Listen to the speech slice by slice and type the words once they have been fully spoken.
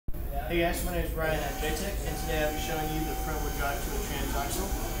Hey guys, my name is Brian at JTech, and today I'll be showing you the front wheel drive to a transaxle.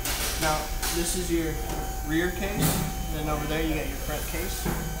 Now, this is your rear case, and then over there you got your front case.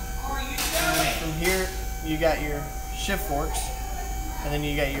 And from here you got your shift forks, and then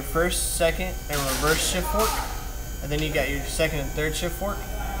you got your first, second, and reverse shift fork, and then you got your second and third shift fork,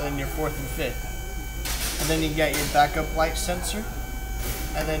 and then your fourth and fifth. And then you got your backup light sensor,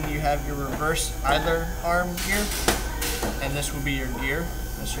 and then you have your reverse idler arm gear, and this will be your gear.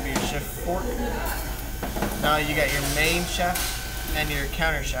 This will be your shift fork. Now you got your main shaft and your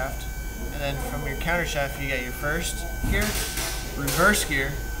counter shaft, and then from your counter shaft you got your first gear, reverse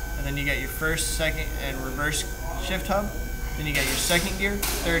gear, and then you got your first, second, and reverse shift hub. Then you got your second gear,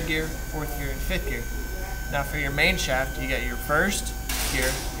 third gear, fourth gear, and fifth gear. Now for your main shaft, you got your first gear,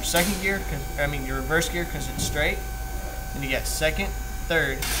 your second gear, your reverse gear because it's straight. Then you got second,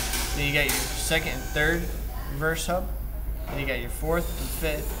 third. Then you got your second and third reverse hub. Then you got your fourth and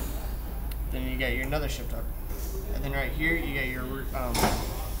fifth. Then you got your another shift hub. And then right here you got your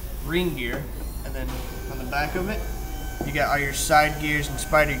ring gear. And then on the back of it, you got all your side gears and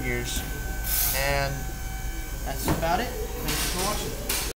spider gears. And that's about it. Thanks for watching.